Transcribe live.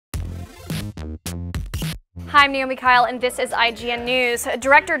Hi, I'm Naomi Kyle, and this is IGN News.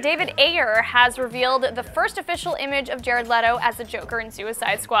 Director David Ayer has revealed the first official image of Jared Leto as the Joker in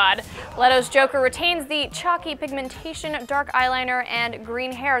Suicide Squad. Leto's Joker retains the chalky pigmentation, dark eyeliner, and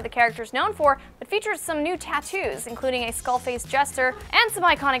green hair the character's known for, but features some new tattoos, including a skull-faced jester and some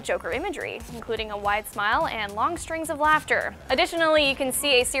iconic Joker imagery, including a wide smile and long strings of laughter. Additionally, you can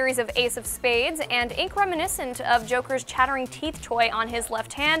see a series of Ace of Spades and ink reminiscent of Joker's chattering teeth toy on his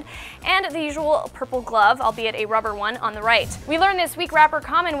left hand, and the usual purple glove, albeit a rubber one, on the right. We learned this week rapper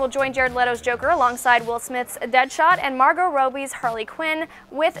Common will join Jared Leto's Joker alongside Will Smith's Deadshot and Margot Robbie's Harley Quinn,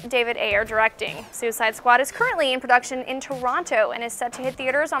 with David Ayer directing. Suicide Squad is currently in production in Toronto and is set to hit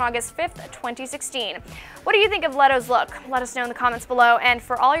theaters on August 5th, 2016. What do you think of Leto's look? Let us know in the comments below, and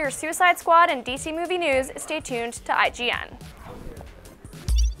for all your Suicide Squad and DC movie news, stay tuned to IGN.